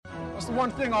What's the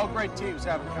one thing all great teams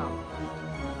have in common?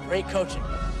 Great coaching.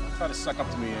 Try to suck up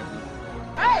to me, Anthony.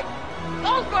 Hey!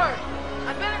 Goldberg!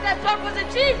 I bet if that talk was a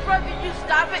cheeseburger, you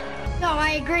stop it! No,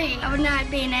 I agree. I would not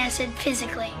be an acid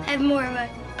physically. I have more of a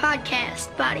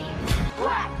podcast body.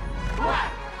 Quack!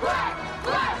 Quack! Quack!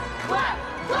 Quack! Quack!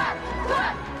 Quack!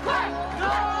 Quack! Quack!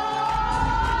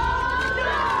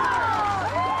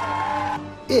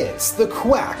 No! It's the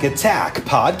Quack Attack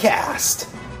Podcast.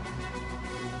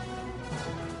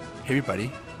 Hey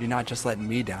everybody, you're not just letting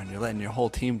me down, you're letting your whole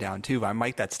team down too. I'm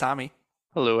Mike, that's Tommy.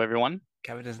 Hello everyone.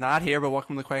 Kevin is not here, but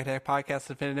welcome to the Quack Attack Podcast,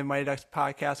 Definitive Mighty Ducks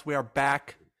Podcast. We are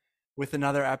back with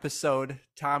another episode.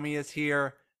 Tommy is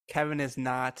here, Kevin is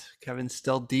not. Kevin's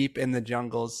still deep in the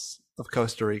jungles of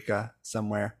Costa Rica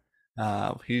somewhere.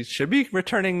 He should be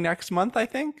returning next month, I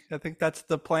think. I think that's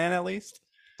the plan at least.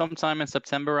 Sometime in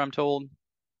September, I'm told.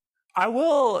 I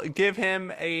will give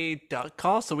him a duck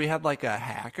call. So we had like a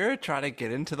hacker try to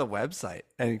get into the website,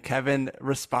 and Kevin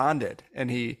responded, and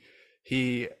he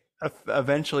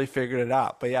eventually figured it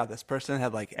out. But yeah, this person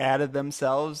had like added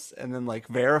themselves and then like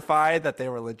verified that they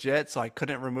were legit, so I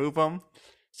couldn't remove them.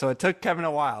 So it took Kevin a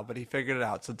while, but he figured it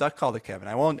out. So duck call to Kevin.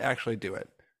 I won't actually do it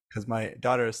because my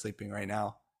daughter is sleeping right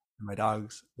now and my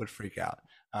dogs would freak out.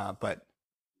 But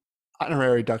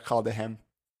honorary duck call to him.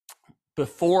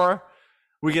 Before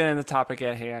we get into the topic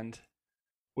at hand,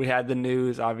 we had the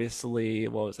news, obviously,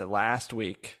 what was it, last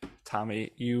week?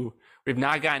 Tommy, we've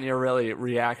not gotten your really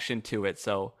reaction to it.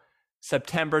 So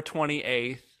September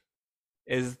 28th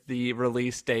is the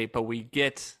release date, but we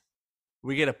get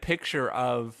a picture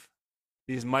of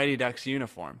these Mighty Ducks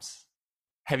uniforms.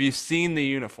 Have you seen the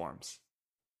uniforms?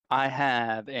 I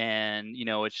have, and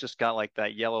it's just got like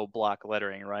that yellow block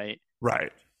lettering, right?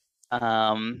 Right.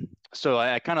 So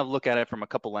I kind of look at it from a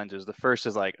couple lenses. The first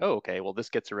is like, oh, okay, well, this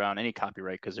gets around any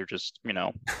copyright because they're just,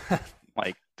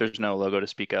 like there's no logo to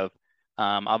speak of.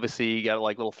 Obviously, you got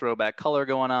like little throwback color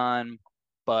going on,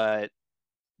 but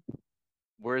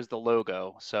where's the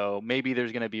logo? So maybe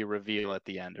there's going to be a reveal at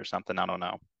the end or something. I don't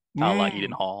know. A la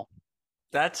Eden Hall.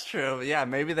 That's true. Yeah,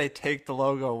 maybe they take the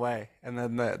logo away, and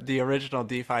then the original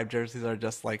D5 jerseys are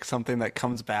just like something that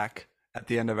comes back at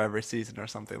the end of every season or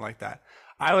something like that.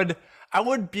 I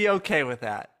would be okay with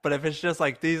that. But if it's just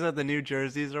like these are the new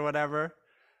jerseys or whatever,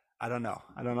 I don't know.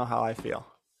 I don't know how I feel.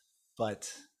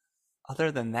 But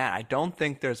other than that, I don't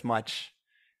think there's much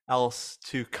else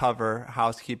to cover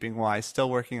housekeeping wise.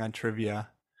 Still working on trivia.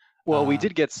 Well, we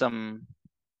did get some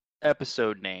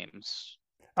episode names.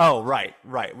 Oh, right.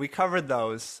 We covered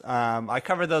those. I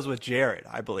covered those with Jared,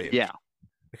 I believe. Yeah.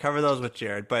 I covered those with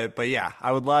Jared. But yeah,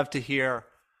 I would love to hear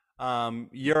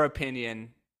your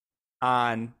opinion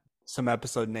on some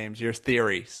episode names, your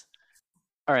theories.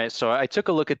 All right, so I took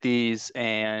a look at these,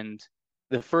 and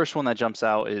the first one that jumps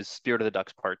out is Spirit of the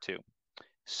Ducks Part 2.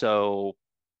 So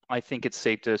I think it's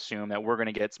safe to assume that we're going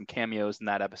to get some cameos in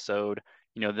that episode.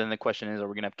 Then the question is, are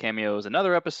we going to have cameos in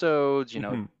other episodes?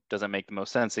 Does it make the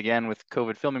most sense, again, with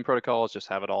COVID filming protocols, just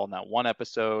have it all in that one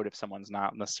episode if someone's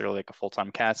not necessarily like a full-time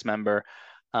cast member?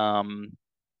 I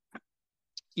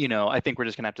think we're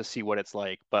just going to have to see what it's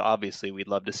like. But obviously, we'd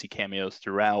love to see cameos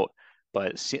throughout.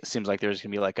 But it seems like there's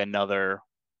going to be like another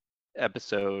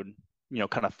episode,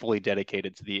 kind of fully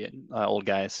dedicated to the old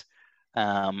guys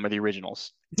or the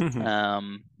originals,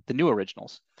 the new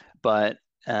originals. But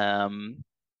I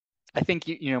think,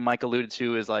 Mike alluded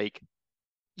to is like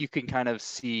you can kind of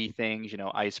see things,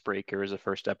 Icebreaker is the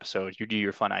first episode. You do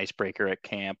your fun icebreaker at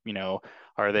camp,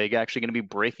 are they actually going to be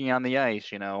breaking on the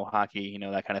ice, hockey,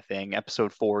 that kind of thing.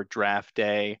 Episode 4, draft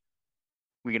day.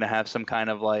 We're going to have some kind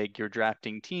of like you're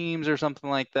drafting teams or something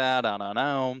like that. I don't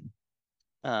know.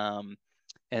 And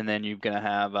then you're going to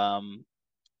have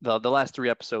the last 3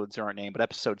 episodes aren't named, but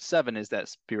episode 7 is that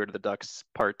Spirit of the Ducks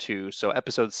Part 2. So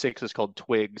episode 6 is called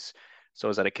Twigs. So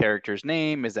is that a character's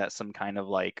name? Is that some kind of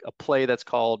like a play that's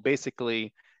called?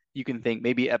 Basically, you can think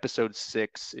maybe episode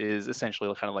 6 is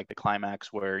essentially kind of like the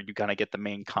climax where you kind of get the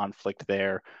main conflict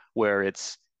there, where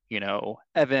it's,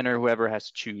 Evan or whoever has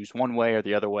to choose one way or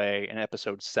the other way. And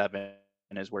episode 7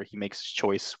 is where he makes his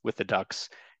choice with the Ducks,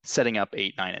 setting up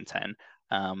 8, 9, and 10.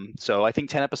 So I think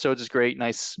 10 episodes is great.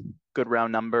 Nice, good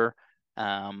round number.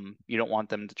 You don't want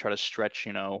them to try to stretch,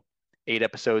 8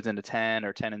 episodes into 10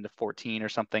 or 10 into 14 or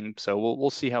something. So we'll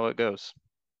see how it goes.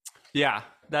 Yeah,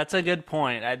 that's a good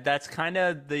point. That's kind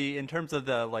of in terms of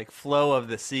the like flow of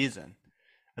the season.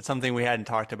 That's something we hadn't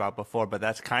talked about before, but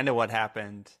that's kind of what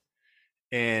happened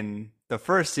in the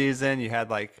first season. You had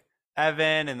like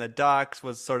Evan and the Ducks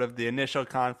was sort of the initial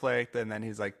conflict. And then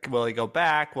he's like, will he go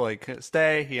back? Will he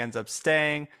stay? He ends up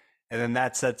staying. And then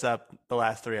that sets up the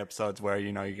last 3 episodes where,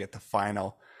 you get the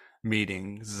final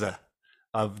meetings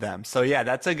of them. So yeah,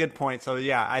 that's a good point. So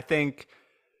yeah, I think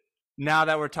now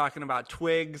that we're talking about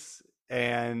twigs,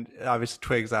 and obviously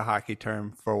twigs a hockey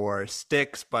term for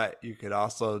sticks, but you could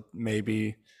also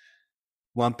maybe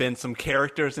lump in some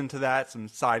characters into that, some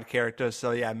side characters.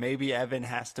 So yeah, maybe Evan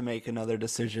has to make another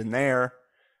decision there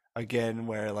again,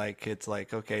 where like it's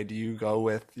like, okay, do you go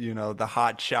with, you know, the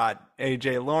hot shot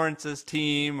AJ Lawrence's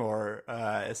team, or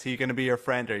is he going to be your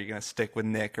friend, or are you going to stick with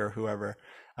Nick or whoever?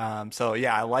 So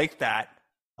yeah, I like that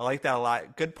a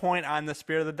lot. Good point on the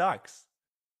Spear of the Ducks.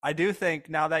 I do think,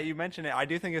 now that you mention it, I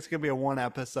do think it's going to be a one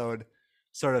episode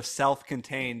sort of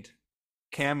self-contained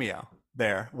cameo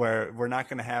there, where we're not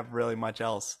going to have really much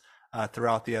else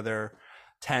throughout the other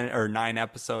 10 or 9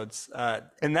 episodes.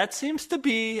 And that seems to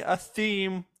be a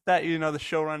theme that, you know, the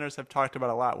showrunners have talked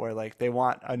about a lot, where like they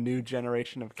want a new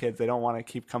generation of kids. They don't want to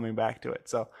keep coming back to it.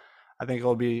 So I think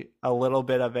it'll be a little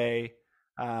bit of a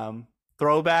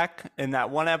throwback in that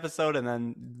one episode, and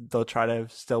then they'll try to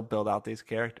still build out these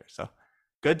characters. So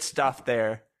good stuff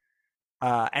there.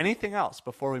 Anything else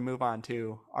before we move on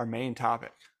to our main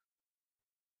topic?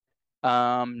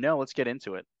 No, let's get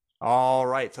into it. All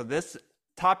right. So this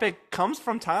topic comes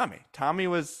from Tommy. Tommy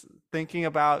was thinking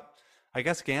about, I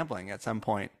guess, gambling at some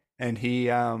point, and he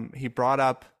brought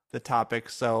up the topic.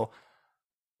 So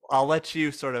I'll let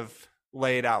you sort of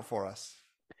lay it out for us.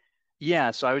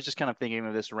 Yeah, so I was just kind of thinking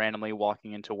of this randomly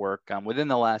walking into work within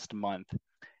the last month.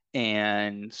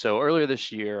 And so earlier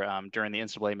this year, during the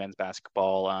NCAA men's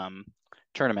basketball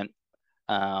tournament,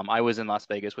 I was in Las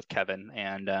Vegas with Kevin.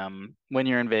 And when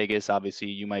you're in Vegas, obviously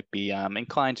you might be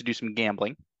inclined to do some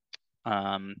gambling.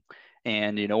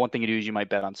 And you know, one thing you do is you might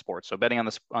bet on sports. So betting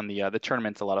on the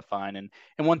tournament's a lot of fun. And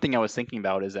one thing I was thinking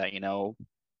about is that, you know,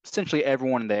 essentially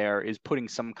everyone there is putting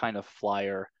some kind of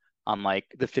flyer on like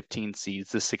the 15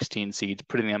 seeds, the 16 seeds,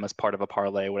 putting them as part of a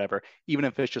parlay, whatever, even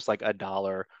if it's just like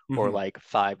 $1 or like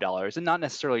 $5, and not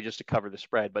necessarily just to cover the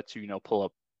spread, but to, you know, pull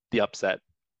up the upset.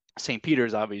 St.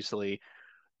 Peter's obviously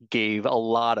gave a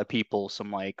lot of people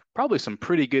probably some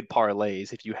pretty good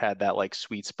parlays if you had that like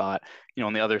sweet spot, you know,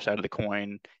 on the other side of the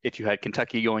coin. If you had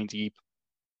Kentucky going deep,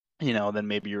 you know, then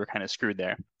maybe you were kind of screwed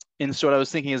there. And so what I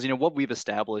was thinking is, you know, what we've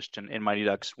established in Mighty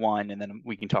Ducks 1, and then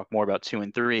we can talk more about 2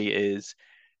 and 3, is,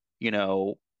 you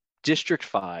know, District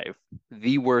 5,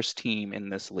 the worst team in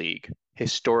this league,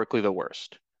 historically the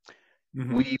worst.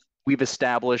 We've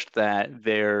established that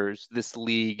this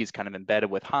league is kind of embedded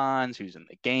with Hans, who's in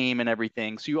the game and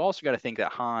everything. So you also got to think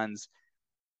that Hans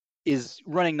is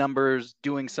running numbers,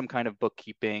 doing some kind of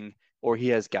bookkeeping, or he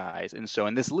has guys. And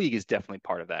this league is definitely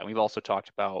part of that. We've also talked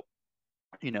about,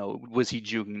 you know, was he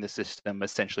juking the system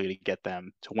essentially to get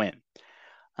them to win?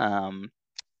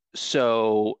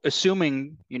 So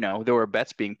assuming, you know, there were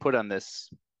bets being put on this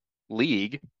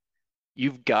league,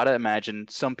 you've got to imagine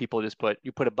some people just put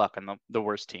 $1 on the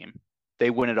worst team. They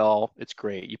win it all. It's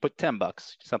great. You put $10,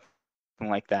 something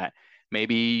like that.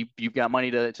 Maybe you've got money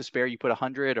to spare. You put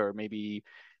 100, or maybe,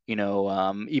 you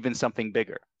know, even something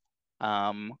bigger.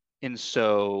 And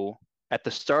so at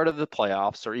the start of the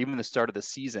playoffs, or even the start of the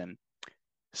season,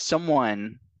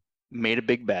 someone made a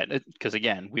big bet, because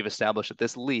again, we've established that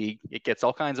this league, it gets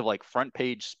all kinds of like front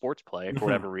page sports play for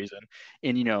whatever reason.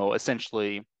 And, you know,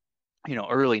 essentially, you know,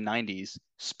 early 90s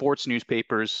sports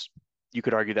newspapers, you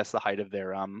could argue that's the height of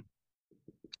their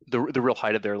the real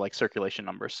height of their like circulation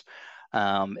numbers.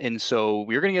 And so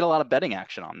we're going to get a lot of betting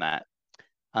action on that.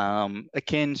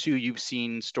 Akin to, you've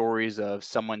seen stories of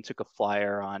someone took a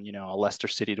flyer on, you know, a Leicester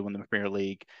City to win the Premier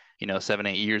League, you know,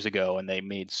 7-8 years ago, and they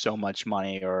made so much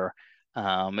money. Or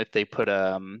if they put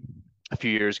a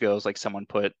few years ago, it was like someone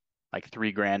put like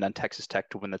 $3,000 on Texas Tech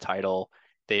to win the title.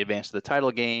 They advanced to the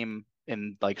title game,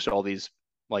 and like, so all these,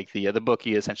 like the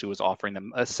bookie essentially was offering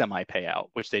them a semi payout,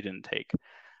 which they didn't take.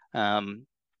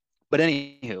 But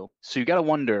anywho, so you got to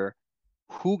wonder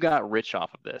who got rich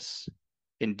off of this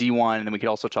in D1, and then we could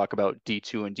also talk about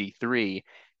D2 and D3,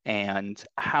 and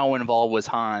how involved was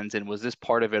Hans, and was this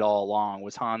part of it all along?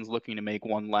 Was Hans looking to make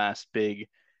one last big,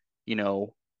 you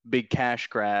know, big cash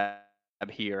grab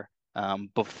here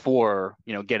before,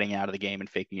 you know, getting out of the game and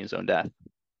faking his own death?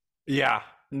 Yeah,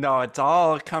 no, it's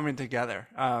all coming together.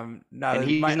 And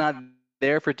he's not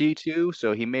there for D2,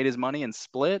 so he made his money and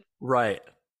split. Right.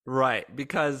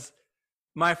 Because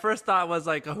my first thought was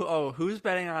like, oh, who's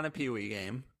betting on a Pee Wee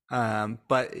game?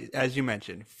 But as you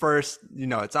mentioned, first, you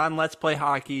know, it's on Let's Play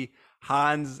Hockey.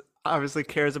 Hans obviously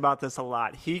cares about this a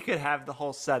lot. He could have the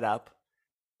whole setup,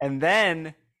 and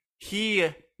then he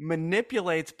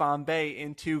manipulates Bombay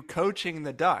into coaching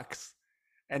the Ducks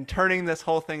and turning this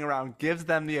whole thing around, gives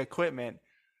them the equipment.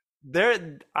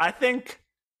 I think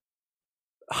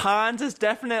Hans is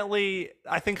definitely,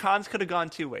 I think Hans could have gone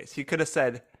two ways. He could have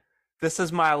said, this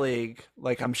is my league,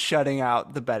 like I'm shutting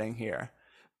out the betting here.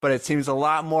 But it seems a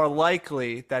lot more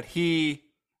likely that he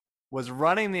was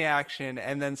running the action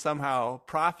and then somehow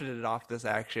profited off this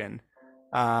action,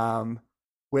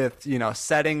 with,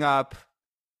 setting up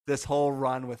this whole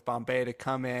run with Bombay to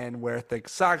come in where the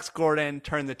Sox Gordon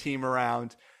turned the team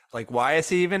around. Like, why is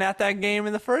he even at that game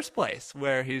in the first place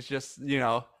where he's just,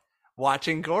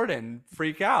 watching Gordon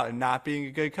freak out and not being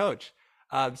a good coach?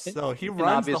 So he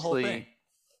runs the whole thing.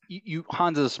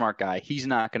 Hans is a smart guy. He's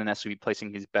not going to necessarily be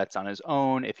placing his bets on his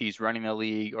own if he's running a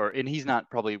league, and he's not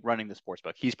probably running the sports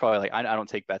book. He's probably like, I don't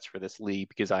take bets for this league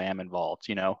because I am involved,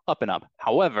 up and up.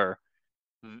 However,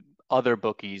 other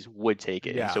bookies would take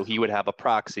it. Yeah. And so he would have a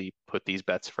proxy put these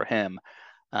bets for him.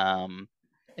 And,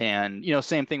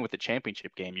 same thing with the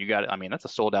championship game. That's a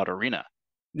sold out arena.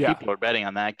 Yeah. People are betting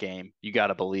on that game. You got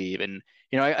to believe. And,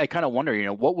 I kind of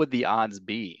wonder, what would the odds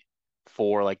be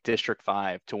for like District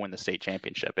 5 to win the state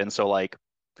championship? And so like,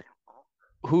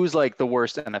 who's like the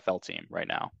worst NFL team right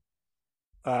now?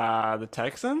 The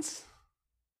Texans?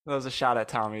 That was a shot at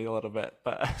Tommy a little bit,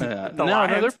 but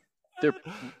they're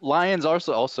Lions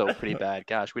also pretty bad.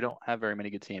 Gosh, we don't have very many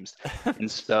good teams.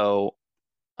 And so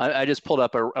I just pulled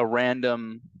up a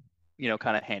random,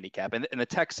 kind of handicap. And the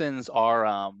Texans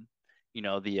are,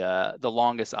 the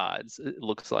longest odds, it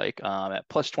looks like, at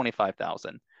plus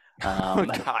 25,000. Oh,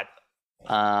 God.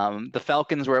 The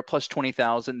Falcons were at plus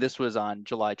 20,000. This was on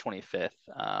July 25th,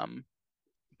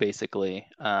 basically.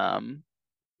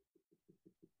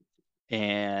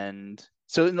 And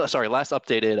so, sorry, last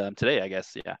updated today, I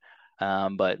guess. Yeah.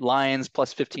 But Lions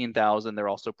plus 15,000. They're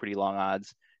also pretty long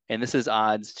odds. And this is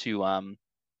odds to,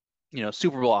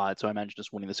 Super Bowl odds. So I imagine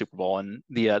just winning the Super Bowl, and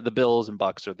the Bills and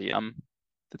Bucks are the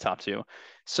top two.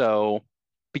 So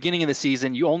beginning of the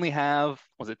season, you only have,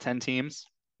 was it 10 teams?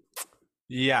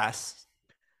 Yes.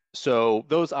 So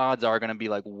those odds are going to be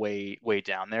like way, way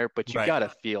down there, but you Right. got to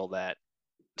feel that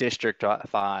District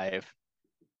 5,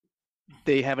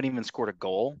 they haven't even scored a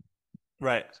goal.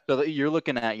 Right. So that you're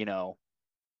looking at,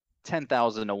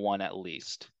 10,000 to 1 at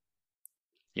least.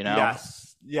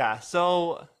 Yes. Yeah.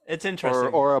 So it's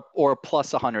interesting. Or a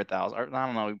plus 100,000. Or I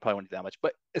don't know, we probably wouldn't do that much,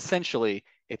 but essentially,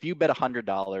 if you bet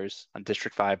 $100 on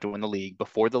District 5 to win the league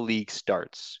before the league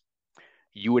starts,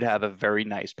 you would have a very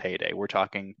nice payday. We're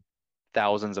talking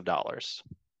thousands of dollars.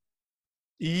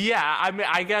 Yeah,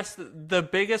 I guess the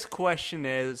biggest question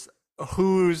is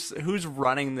who's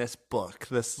running this book,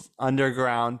 this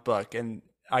underground book, and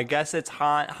I guess it's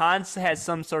Hans. Hans has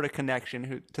some sort of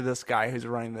connection to this guy who's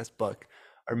running this book,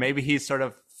 or maybe he's sort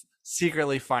of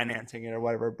secretly financing it or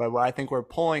whatever. But I think we're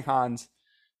pulling Hans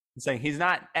and saying he's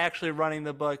not actually running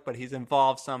the book, but he's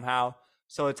involved somehow.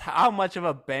 So it's how much of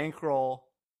a bankroll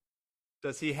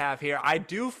does he have here? I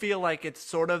do feel like it's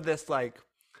sort of this like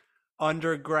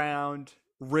underground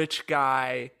rich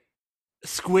guy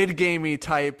Squid Gamey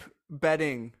type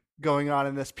betting going on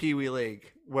in this Pee Wee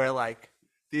League, where like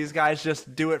these guys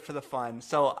just do it for the fun.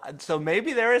 So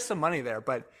maybe there is some money there,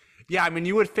 but yeah,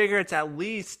 you would figure it's at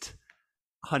least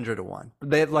 100 to 1.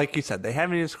 They, like you said, they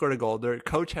haven't even scored a goal. Their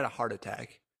coach had a heart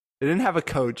attack. They didn't have a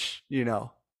coach,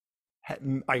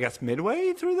 I guess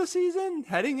midway through the season,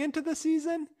 heading into the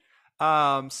season.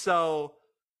 So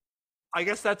I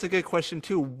guess that's a good question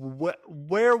too.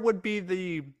 Where would be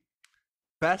the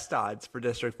best odds for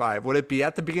District 5? Would it be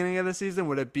at the beginning of the season?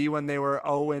 Would it be when they were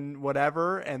 0 and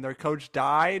whatever and their coach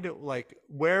died? Like,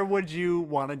 where would you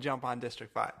want to jump on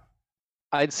District 5?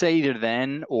 I'd say either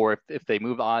then, or if they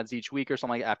move odds each week or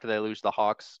something, like after they lose the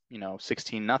Hawks,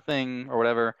 16-0 or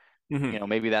whatever,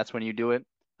 maybe that's when you do it.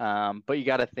 But you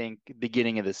got to think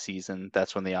beginning of the season,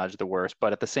 that's when the odds are the worst.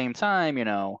 But at the same time,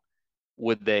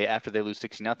 would they, after they lose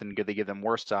 60-0, could they give them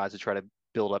worse odds to try to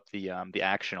build up the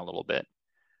action a little bit?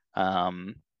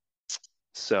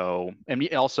 So,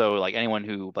 and also like anyone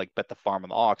who like bet the farm on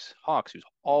the Hawks, who's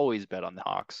always bet on the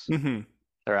Hawks,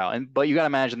 they're out. But you got to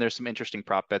imagine there's some interesting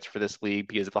prop bets for this league,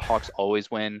 because if the Hawks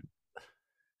always win,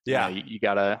 yeah, you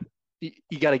gotta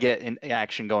get in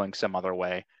action going some other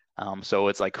way. So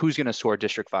it's like, who's gonna score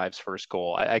District 5's first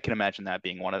goal? I can imagine that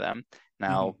being one of them.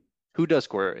 Now, who does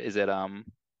score? Is it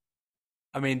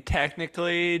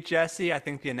technically Jesse. I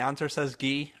think the announcer says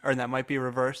Guy, or that might be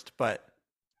reversed, but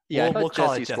yeah, we'll call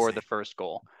Jesse it Jesse. scored the first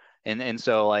goal, and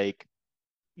so like,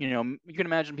 you can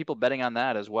imagine people betting on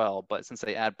that as well. But since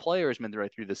they add players midway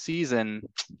through the season,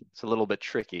 it's a little bit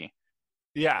tricky.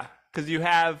 Yeah, because you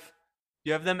have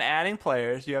them adding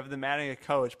players, you have them adding a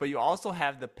coach, but you also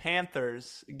have the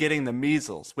Panthers getting the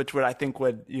measles, which I think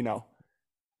would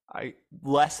I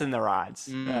lessen their odds.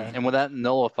 And would that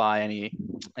nullify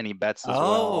any bets as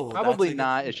well? Probably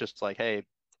not. It's just like, hey,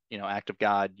 act of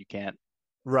God, you can't.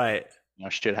 Right.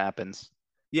 Shit happens.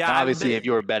 Yeah. Now, obviously, if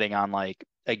you were betting on like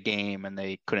a game and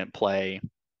they couldn't play,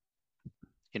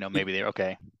 maybe they're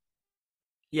okay.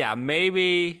 Yeah,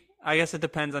 maybe. I guess it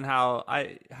depends on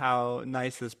how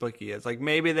nice this bookie is. Like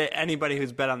maybe anybody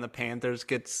who's bet on the Panthers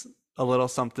gets a little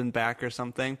something back or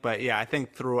something. But yeah, I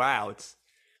think throughout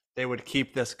they would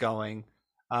keep this going.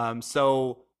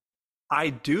 So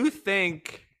I do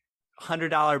think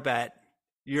 $100 bet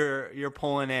you're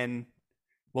pulling in.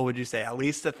 What would you say? At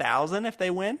least 1,000 if they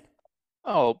win?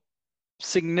 Oh,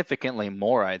 significantly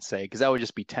more, I'd say, because that would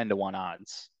just be 10-1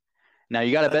 odds. Now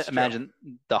you got to imagine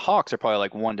the Hawks are probably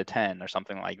like 1-10 or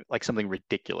something like something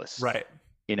ridiculous. Right.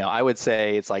 I would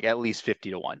say it's like at least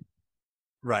 50-1.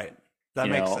 Right. That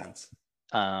makes sense.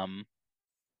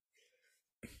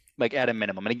 Like at a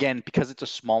minimum. And again, because it's a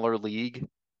smaller league,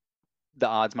 the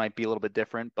odds might be a little bit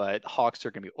different, but Hawks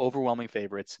are going to be overwhelming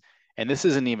favorites. And this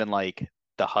isn't even like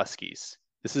the Huskies.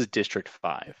 This is District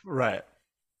 5. Right.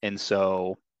 And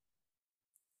so,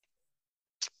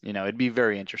 it'd be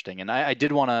very interesting. And I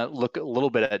did want to look a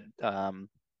little bit at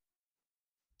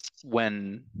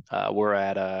when we're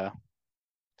at D2.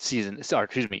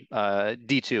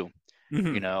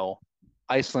 Mm-hmm.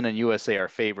 Iceland and USA are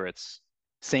favorites.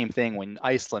 Same thing when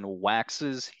Iceland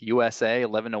waxes USA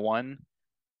 11-1.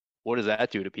 What does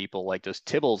that do to people? Like, does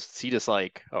Tibbles see just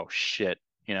like, oh shit,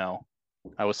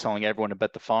 I was telling everyone to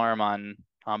bet the farm on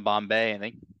Bombay, and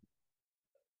they.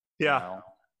 Yeah.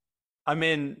 I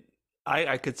mean,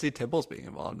 I could see Tibbles being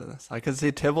involved in this. I could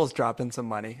see Tibbles dropping some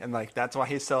money, and like that's why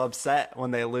he's so upset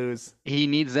when they lose. He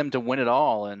needs them to win it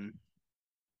all, and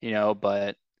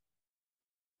but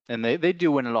they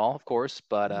do win it all, of course.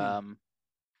 But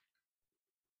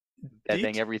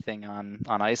betting everything on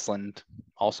Iceland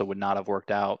also would not have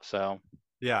worked out. So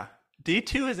yeah,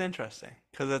 D2 is interesting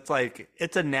because it's like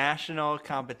it's a national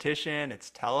competition. It's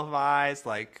televised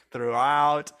like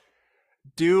throughout.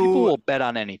 People will bet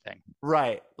on anything.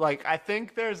 Right. Like, I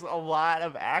think there's a lot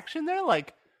of action there.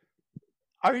 Like,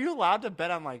 are you allowed to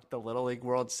bet on, like, the Little League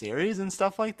World Series and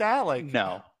stuff like that? Like,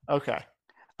 no. Okay.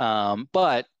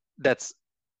 But that's,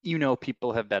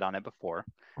 people have bet on it before.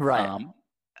 Right.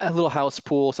 A little house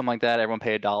pool, something like that. Everyone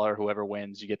pay $1. Whoever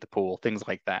wins, you get the pool, things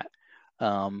like that.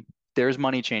 There's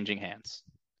money changing hands.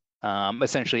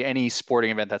 Essentially, any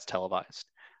sporting event that's televised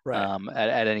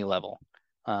at any level,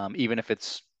 even if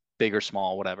it's big or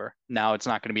small, whatever. Now it's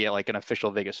not going to be like an official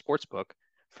Vegas sports book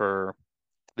for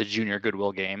the Junior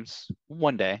Goodwill Games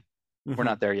one day. Mm-hmm. We're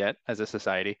not there yet as a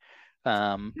society.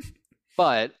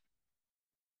 But,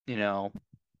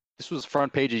 this was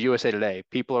front page of USA Today.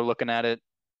 People are looking at it.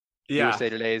 Yeah. USA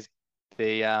Today's,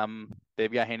 they've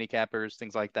got handicappers,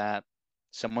 things like that.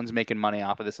 Someone's making money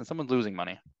off of this and someone's losing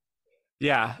money.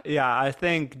 Yeah. I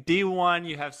think D1,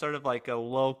 you have sort of like a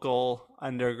local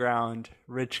underground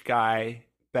rich guy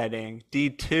betting.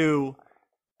 D2,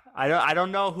 I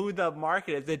don't know who the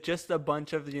market is. Is it just a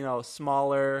bunch of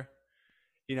smaller,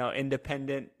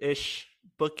 independent-ish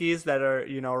bookies that are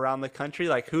around the country?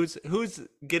 Like who's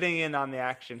getting in on the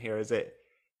action here? Is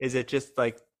it just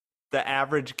like the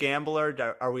average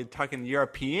gambler? Are we talking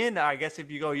European? I guess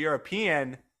if you go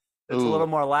European, it's a little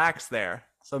more lax there.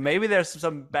 So maybe there's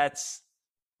some bets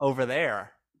over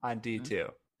there on D2.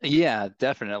 Yeah,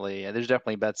 definitely. There's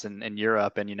definitely bets in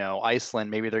Europe and, Iceland,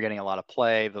 maybe they're getting a lot of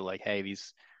play. They're like, hey,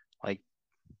 these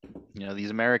these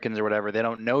Americans or whatever, they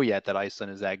don't know yet that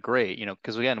Iceland is that great,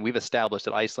 because again, we've established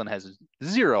that Iceland has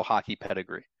zero hockey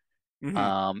pedigree.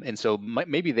 Mm-hmm. And so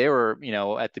maybe they were,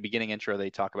 at the beginning intro, they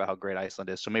talk about how great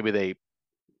Iceland is. So maybe they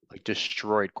like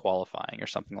destroyed qualifying or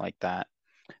something like that.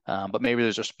 But maybe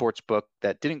there's a sports book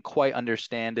that didn't quite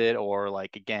understand it, or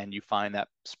like, again, you find that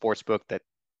sports book that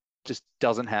just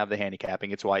doesn't have the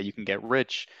handicapping. It's why you can get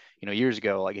rich, years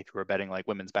ago, like if you were betting like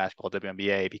women's basketball,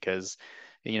 WNBA, because,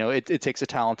 it takes a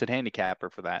talented handicapper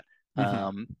for that.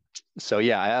 Mm-hmm. So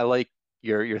yeah, I like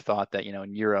your thought that,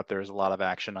 in Europe, there's a lot of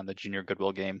action on the Junior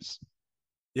Goodwill Games.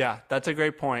 Yeah, that's a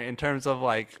great point in terms of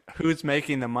like who's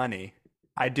making the money.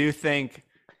 I do think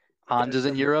Hans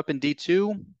in Europe in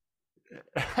D2.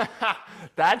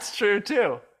 That's true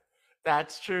too.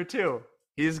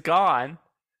 He's gone.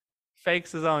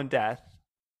 Fakes his own death.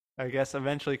 I guess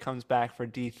eventually comes back for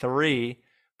D3.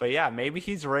 But yeah, maybe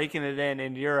he's raking it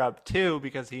in Europe too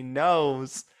because he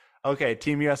knows, okay,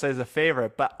 Team USA is a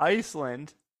favorite. But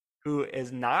Iceland, who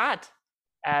is not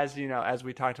as, as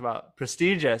we talked about,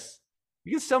 prestigious,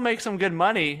 you can still make some good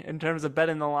money in terms of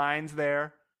betting the lines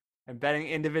there and betting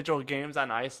individual games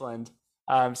on Iceland.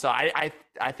 So I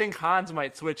think Hans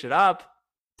might switch it up,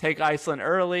 take Iceland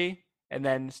early and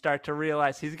then start to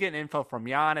realize he's getting info from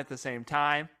Jan at the same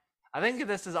time. I think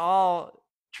this is all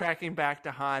tracking back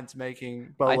to Hans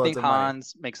making boatloads I think of money.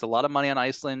 Hans makes a lot of money on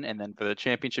Iceland, and then for the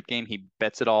championship game, he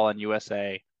bets it all on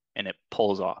USA, and it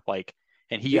pulls off.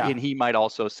 And he might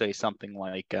also say something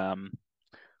like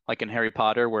in Harry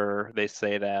Potter, where they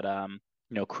say that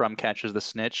Crumb catches the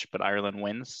snitch, but Ireland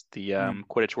wins the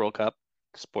Quidditch World Cup.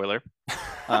 Spoiler.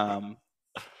 And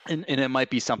it might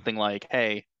be something like,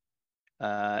 hey,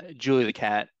 Julie the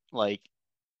cat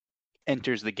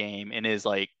enters the game and is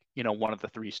one of the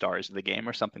 3 stars of the game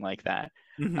or something like that.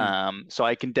 Mm-hmm. So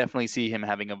I can definitely see him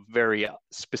having a very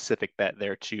specific bet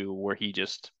there too, where he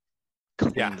just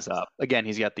cleans up. Again,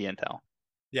 he's got the intel.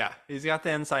 Yeah, he's got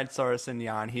the inside source in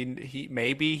Jan.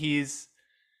 He's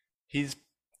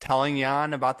telling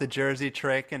Jan about the jersey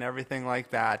trick and everything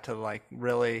like that to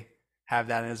really have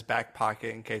that in his back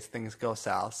pocket in case things go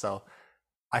south. So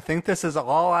I think this is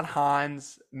all on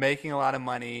Hans making a lot of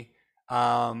money.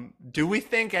 Do we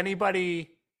think anybody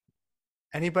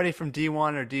from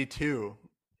D1 or D2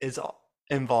 is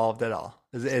involved at all?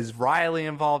 Is Riley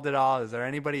involved at all? Is there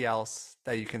anybody else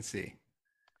that you can see?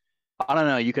 I don't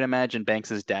know. You can imagine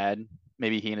Banks's dad.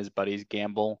 Maybe he and his buddies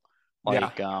gamble,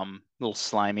 a little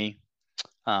slimy.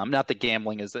 Not that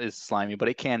gambling is slimy, but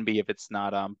it can be if it's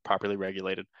not properly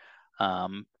regulated.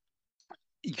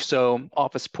 So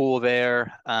office pool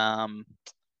there.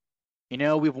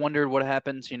 We've wondered what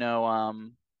happens,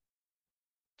 to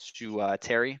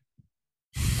Terry.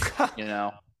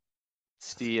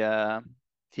 Did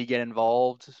he get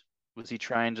involved? Was he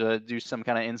trying to do some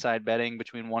kind of inside betting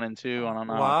between 1 and 2? I don't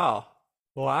know.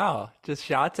 Wow. Just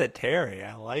shots at Terry.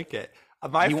 I like it.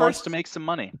 He wants to make some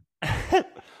money.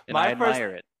 And I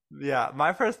admire it. Yeah,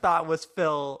 my first thought was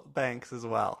Phil Banks as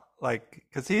well.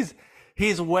 Because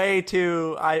he's way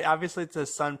too. Obviously it's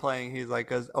his son playing. He's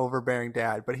like an overbearing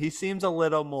dad, but he seems a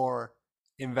little more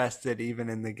invested even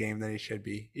in the game than he should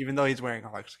be, even though he's wearing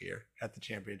Hawks gear at the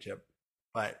championship.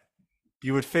 But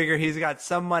you would figure he's got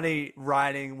some money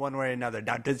riding one way or another.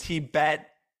 Now, does he bet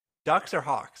Ducks or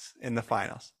Hawks in the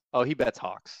finals? Oh, he bets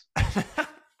Hawks.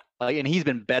 And he's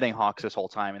been betting Hawks this whole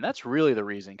time, and that's really the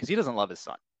reason, because he doesn't love his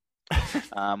son.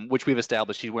 Which we've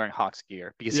established he's wearing Hawks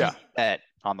gear because he bet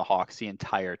on the Hawks the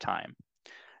entire time.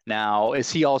 Now,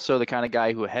 is he also the kind of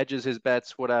guy who hedges his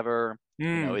bets, whatever?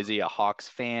 Is he a Hawks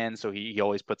fan? So he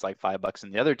always puts $5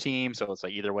 in the other team. So it's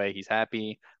either way, he's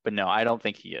happy. But no, I don't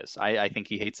think he is. I think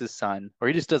he hates his son, or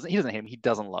he doesn't hate him. He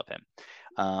doesn't love him.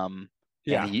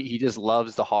 And he just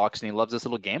loves the Hawks, and he loves this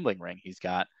little gambling ring he's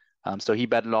got. So he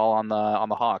bet it all on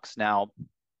the Hawks. Now,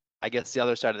 I guess the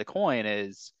other side of the coin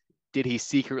is, did he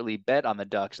secretly bet on the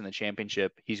Ducks in the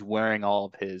championship? He's wearing all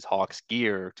of his Hawks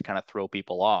gear to kind of throw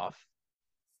people off.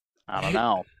 I don't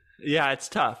know. Yeah, it's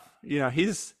tough.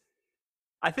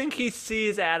 I think he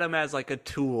sees Adam as a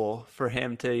tool for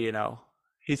him to,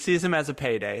 he sees him as a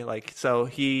payday. So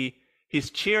he's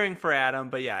cheering for Adam,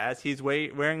 but yeah, as he's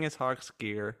wearing his Hawks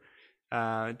gear,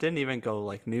 didn't even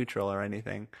go neutral or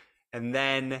anything. And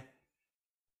then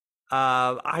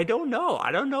I don't know.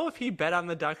 I don't know if he bet on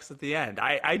the Ducks at the end.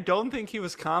 I don't think he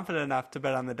was confident enough to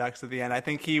bet on the Ducks at the end. I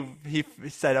think he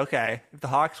said, okay, if the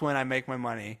Hawks win, I make my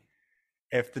money.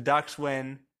 If the Ducks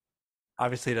win,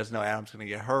 obviously he doesn't know Adam's going to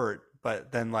get hurt,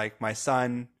 but then my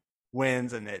son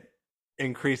wins and it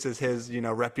increases his,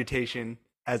 reputation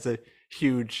as a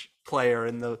huge player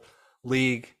in the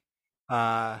league,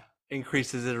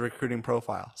 increases his recruiting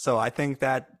profile. So I think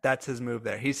that's his move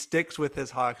there. He sticks with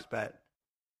his Hawks bet.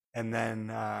 And then,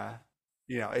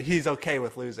 he's okay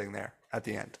with losing there at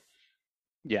the end.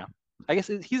 Yeah. I guess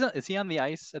is he on the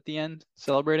ice at the end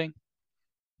celebrating?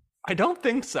 I don't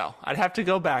think so. I'd have to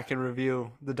go back and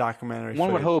review the documentary.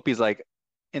 One would hope he's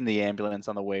in the ambulance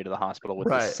on the way to the hospital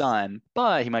with his son,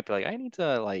 but he might be I need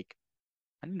to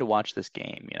watch this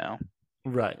game,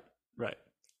 Right.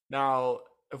 Now,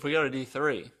 if we go to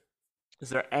D3, is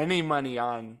there any money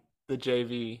on the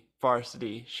JV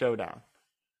varsity showdown?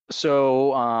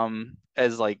 So,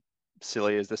 as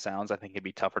silly as this sounds, I think it'd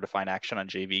be tougher to find action on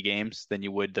JV games than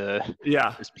you would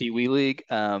this Pee Wee League.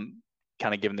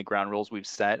 Kind of given the ground rules we've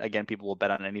set. Again, people will bet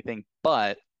on anything,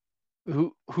 but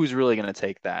who's really going to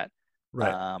take that?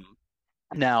 Right.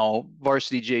 Now,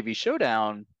 varsity JV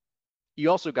showdown, you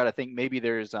also got to think maybe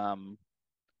there's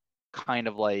kind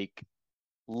of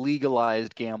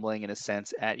legalized gambling in a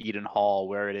sense at Eden Hall,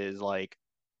 where it is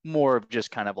more of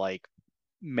just kind of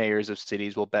mayors of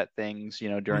cities will bet things,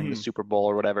 during the Super Bowl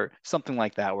or whatever, something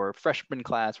like that, where freshman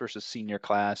class versus senior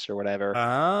class or whatever.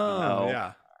 Oh,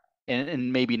 yeah.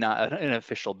 And maybe not an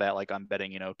official bet, I'm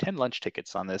betting, 10 lunch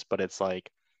tickets on this, but it's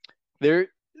there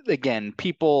again,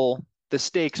 people the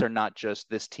stakes are not just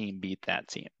this team beat that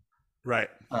team. Right.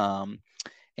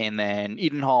 And then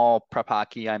Eden Hall prep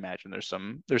hockey, I imagine there's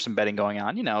some betting going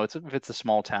on. If it's a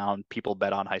small town, people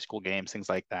bet on high school games, things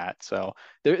like that. So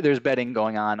there's betting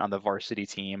going on the varsity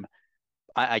team.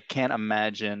 I can't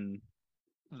imagine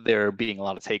there being a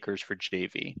lot of takers for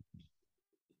JV.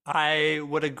 I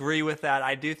would agree with that.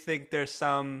 I do think there's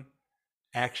some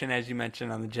action, as you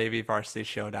mentioned, on the JV varsity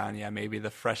showdown. Yeah, maybe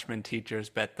the freshman teachers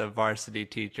bet the varsity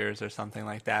teachers or something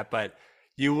like that. But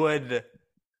they would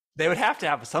have to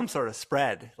have some sort of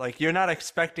spread. Like, you're not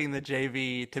expecting the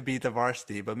JV to beat the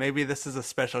varsity, but maybe this is a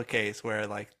special case where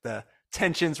like the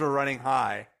tensions were running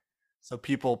high, so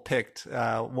people picked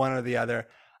one or the other.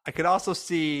 I could also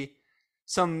see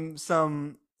some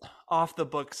off the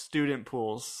book student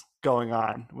pools going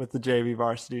on with the JV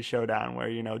varsity showdown,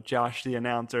 where Josh the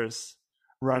announcer's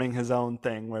running his own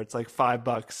thing, where it's like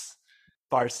 $5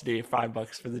 varsity,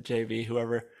 $5 for the JV, who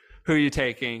are you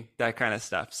taking, that kind of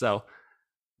stuff. So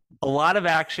a lot of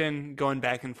action going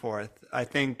back and forth. I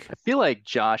feel like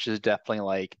Josh is definitely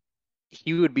like,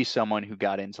 he would be someone who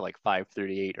got into like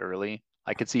 538 early.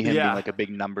 I could see him being like a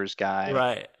big numbers guy,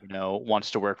 right?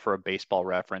 Wants to work for a Baseball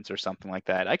Reference or something like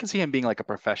that. I can see him being like a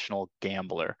professional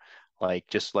gambler, like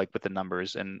just like with the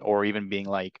numbers, or even being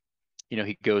like,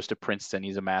 he goes to Princeton,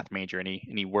 he's a math major, and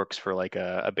he works for like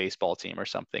a baseball team or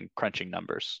something, crunching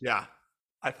numbers. Yeah,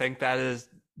 I think that is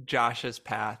Josh's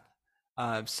path.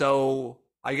 So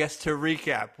I guess to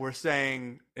recap, we're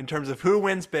saying in terms of who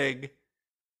wins big,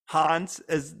 Hans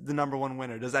is the number one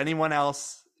winner. Does anyone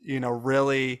else,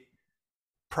 really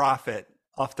profit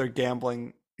off their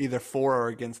gambling either for or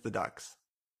against the Ducks?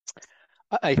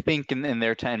 I think in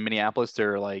their time in Minneapolis,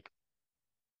 there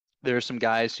are some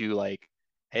guys who like,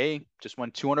 hey, just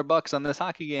won $200 on this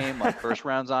hockey game, like first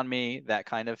round's on me, that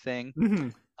kind of thing.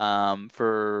 Mm-hmm.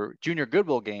 For Junior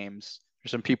Goodwill games,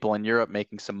 there's some people in Europe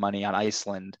making some money on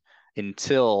Iceland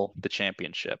until the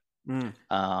championship. And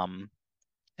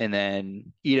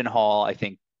then Eden Hall, I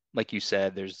think, like you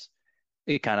said, there's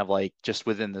it kind of like just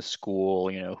within the school,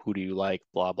 who do you like,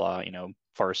 blah, blah,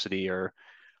 varsity or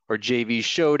JV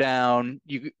showdown.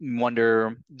 You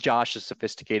wonder, Josh is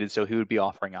sophisticated, so he would be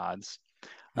offering odds.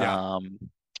 Yeah.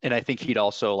 And I think he'd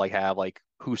also like have like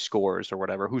who scores or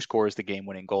whatever, who scores the game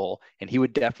winning goal. And he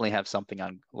would definitely have something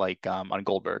on like on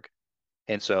Goldberg.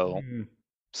 And so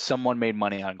someone made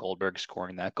money on Goldberg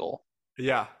scoring that goal.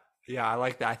 Yeah. Yeah, I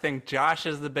like that. I think Josh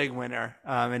is the big winner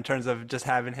in terms of just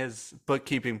having his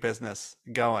bookkeeping business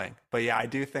going. But yeah, I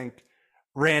do think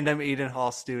random Eden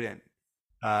Hall student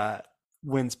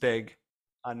wins big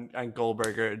on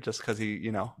Goldberger just because he,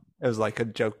 it was like a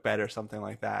joke bet or something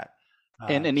like that.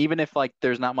 And even if like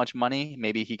there's not much money,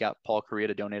 maybe he got Paul Correa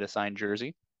to donate a signed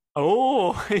jersey.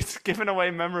 Oh, he's giving away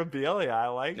memorabilia. I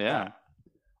like that.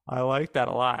 I like that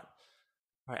a lot.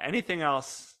 All right, anything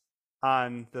else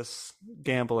on this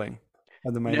gambling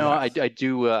of the Mighty Ducks? I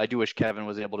do wish Kevin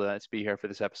was able to be here for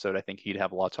this episode. I think he'd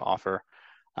have a lot to offer.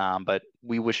 But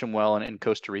we wish him well in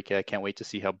Costa Rica. I can't wait to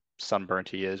see how sunburnt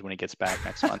he is when he gets back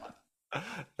next month.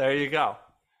 There you go.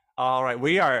 All right,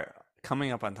 we are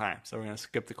coming up on time, so we're going to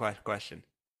skip the question.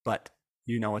 But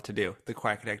you know what to do.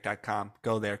 TheQuackadeck.com.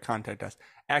 Go there, contact us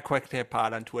at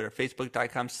QuackadeckPod on Twitter,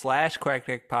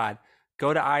 Facebook.com/QuackadeckPod.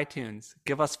 Go to iTunes,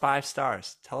 give us 5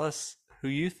 stars. Tell us who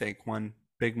you think won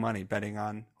big money betting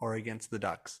on or against the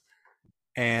Ducks.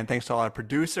 And thanks to all our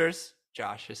producers.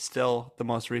 Josh is still the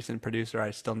most recent producer. I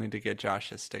still need to get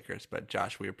Josh's stickers, but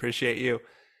Josh, we appreciate you.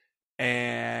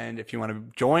 And if you want to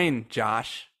join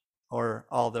Josh or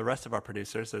all the rest of our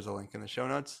producers, there's a link in the show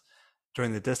notes.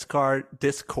 Join the Discord.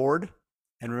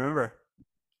 And remember,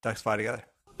 Ducks fly together.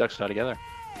 Ducks fly together.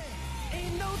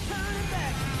 Ain't no turning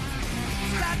back.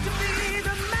 Got to be the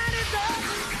Mighty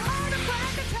Ducks on the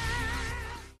Quack Attack.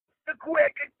 The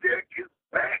Quack Attack is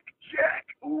back, Jack.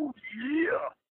 Ooh, yeah.